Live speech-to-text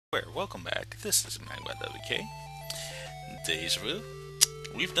Welcome back. This is magmawk. Deja.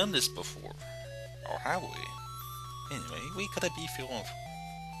 We've done this before. Or have we? Anyway, we got a beefy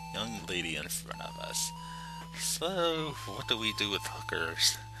young lady in front of us. So, what do we do with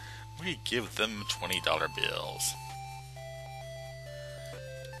hookers? We give them $20 bills.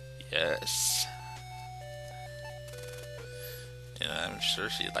 Yes. And I'm sure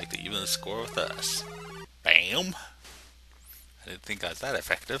she'd like to even the score with us. Bam! I didn't think I was that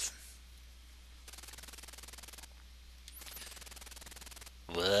effective.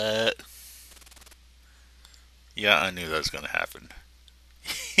 What? Yeah, I knew that was gonna happen.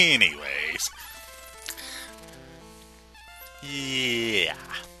 Anyways. Yeah.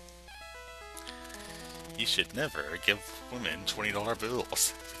 You should never give women $20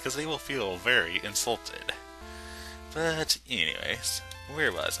 bills, because they will feel very insulted. But anyways,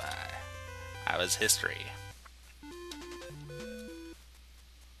 where was I? I was history.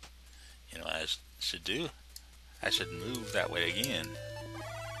 You know what I should do? I should move that way again.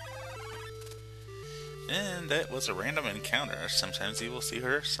 And that was a random encounter. Sometimes you will see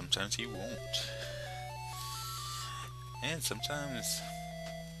her, sometimes you won't. And sometimes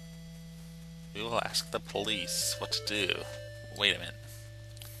we will ask the police what to do. Wait a minute.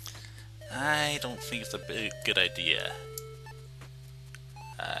 I don't think it's a good idea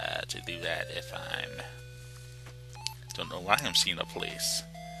to do that if I'm... Don't know why I'm seeing the police.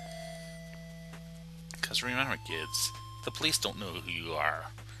 Because remember, kids, the police don't know who you are,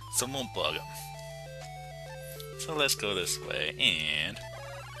 so don't bug them. So let's go this way, and...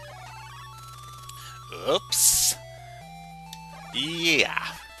 Oops!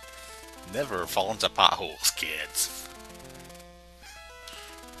 Yeah! Never fall into potholes, kids.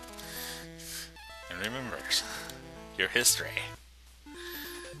 And remember, your history.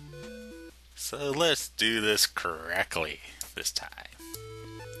 So let's do this correctly this time.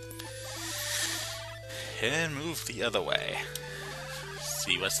 And move the other way.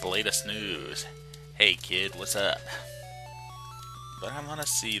 See what's the latest news. Hey kid, what's up? But I want to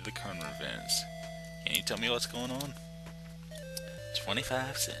see the current events. Can you tell me what's going on?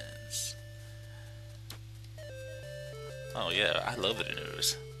 25 cents. Oh yeah, I love the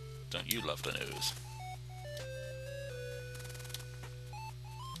news. Don't you love the news?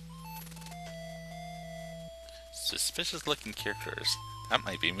 Suspicious looking characters. That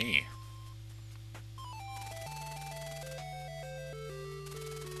might be me.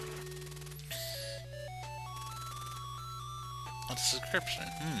 A description.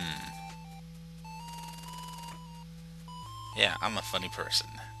 Yeah, I'm a funny person.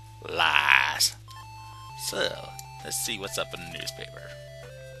 Lies. So, let's see what's up in the newspaper.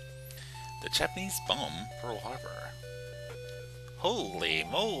 The Japanese bomb Pearl Harbor. Holy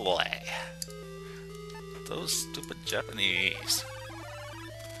moly! Those stupid Japanese.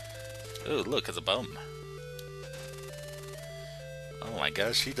 Oh, look, it's a bum. Oh my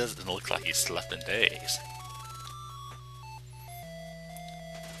gosh, he doesn't look like he's slept in days.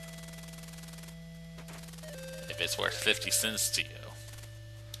 If it's worth 50 cents to you.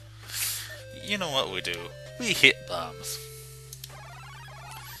 You know what we do? We hit bums.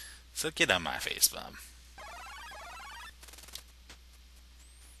 So get on my face, bum.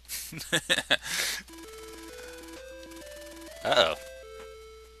 Uh-oh.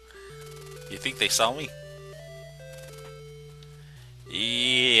 You think they saw me?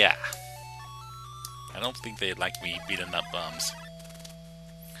 Yeah. I don't think they'd like me beating up bums.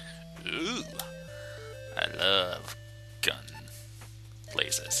 Ooh. I love gun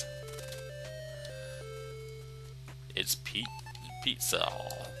places. It's pizza.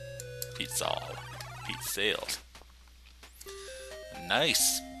 Sales.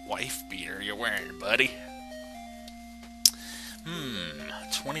 Nice wife beater you're wearing, buddy.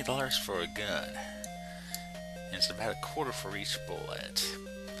 $20 for a gun. And it's about a quarter for each bullet.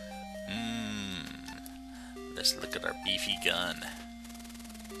 Let's look at our beefy gun.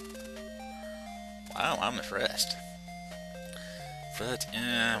 Wow, I'm impressed. But,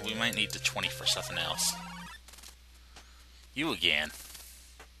 we might need the 20 for something else. You again.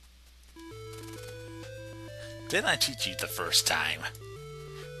 Didn't I teach you the first time?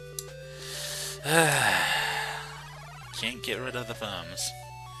 Can't get rid of the bums.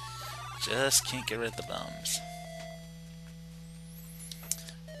 Just can't get rid of the bums.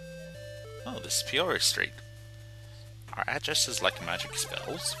 Oh, this is Peoria Street. Our address is like magic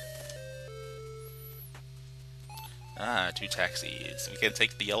spells. Ah, 2 taxis. We can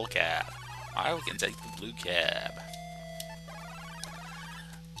take the yellow cab. Or we can take the blue cab.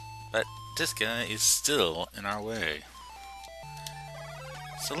 But this guy is still in our way.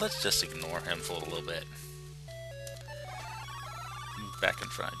 So let's just ignore him for a little bit. back in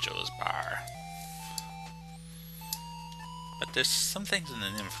front of Joe's bar. But there's some things in the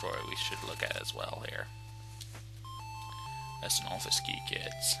inventory we should look at as well here. That's an office key,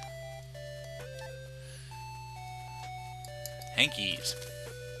 kids. Hankies.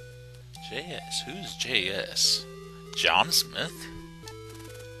 JS. Who's JS? John Smith?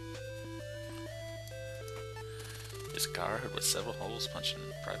 His car with several holes punched in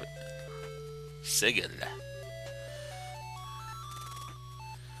private. Sigurd.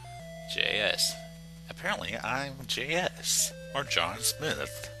 JS. Apparently, I'm JS. Or John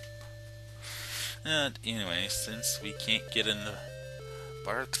Smith. And anyway, since we can't get in the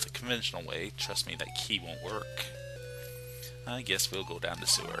bar the conventional way, trust me, that key won't work. I guess we'll go down the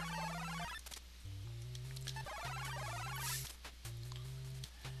sewer.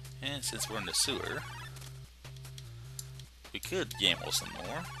 And since we're in the sewer, we could gamble some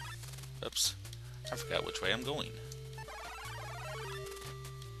more. Oops, I forgot which way I'm going.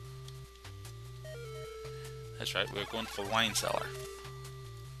 That's right, we're going for the wine cellar.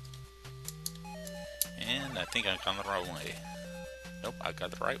 And I think I've gone the wrong way. Nope, I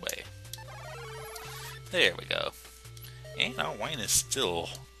got the right way. There we go. And our wine is still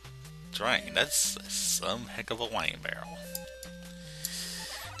drying. That's some heck of a wine barrel.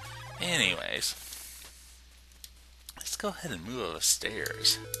 Anyways, let's go ahead and move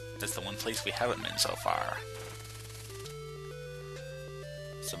upstairs. That's the one place we haven't been so far.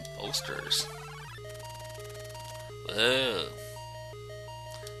 Some posters. Whoa.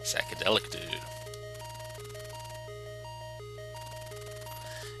 Psychedelic dude.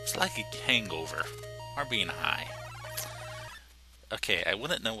 It's like a hangover, or being high. Okay, I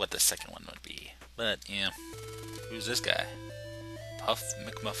wouldn't know what the second one would be, but yeah. Who's this guy? Puff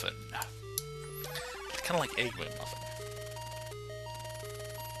McMuffin. Kind of like Egg McMuffin.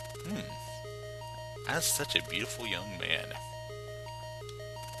 That's such a beautiful young man.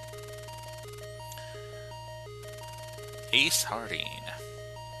 Ace Harding.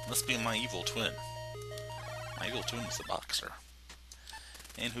 Must be my evil twin. My evil twin is a boxer.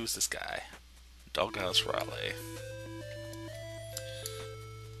 And who's this guy? Doghouse Raleigh.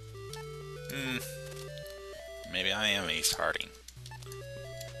 Maybe I am Ace Harding.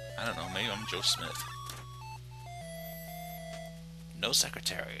 I don't know, maybe I'm Joe Smith. No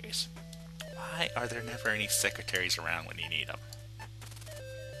secretaries. Why are there never any secretaries around when you need them?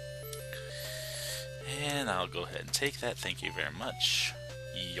 And I'll go ahead and take that, thank you very much.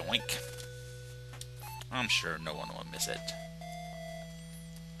 Yoink. I'm sure no one will miss it.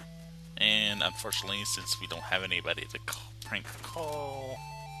 And unfortunately, since we don't have anybody to prank call,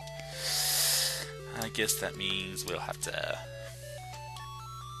 I guess that means we'll have to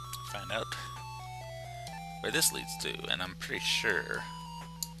find out where this leads to. And I'm pretty sure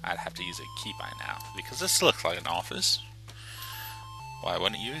I'd have to use a key by now, because this looks like an office. Why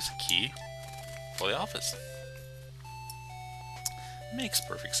wouldn't you use a key for the office? Makes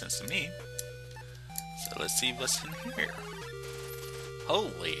perfect sense to me. So let's see what's in here.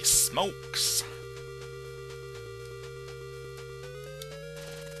 Holy smokes!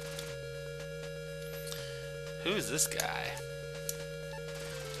 Who is this guy?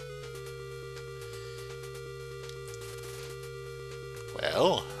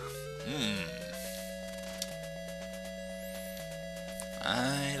 Well,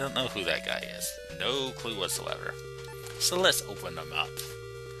 I don't know who that guy is. No clue whatsoever. So let's open him up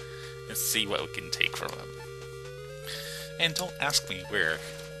and see what we can take from him. And don't ask me where.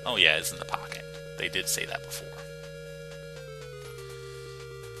 Oh yeah, it's in the pocket. They did say that before.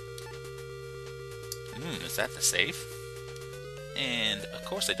 Is that the safe? And of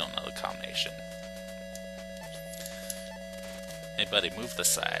course they don't know the combination. Hey buddy, move this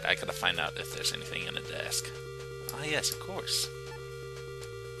side. I gotta find out if there's anything in the desk. Ah yes, of course.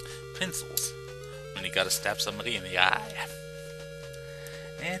 Pencils. When you gotta stab somebody in the eye.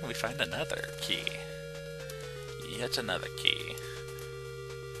 And we find another key. Yet another key.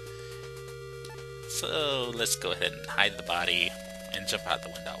 So let's go ahead and hide the body and jump out the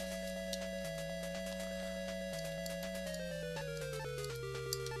window.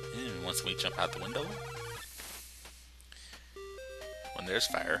 And once we jump out the window, when there's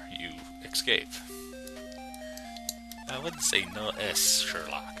fire, you escape. I wouldn't say no S,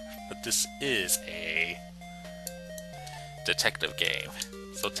 Sherlock, but this is a detective game.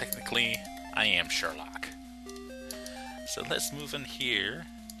 So technically, I am Sherlock. So let's move in here.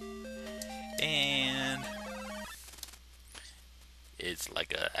 And it's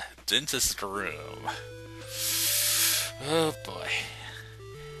like a dentist room. Oh boy.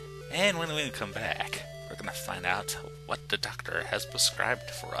 And when we come back, we're gonna find out what the doctor has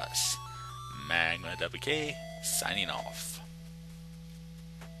prescribed for us. Magma WK, signing off.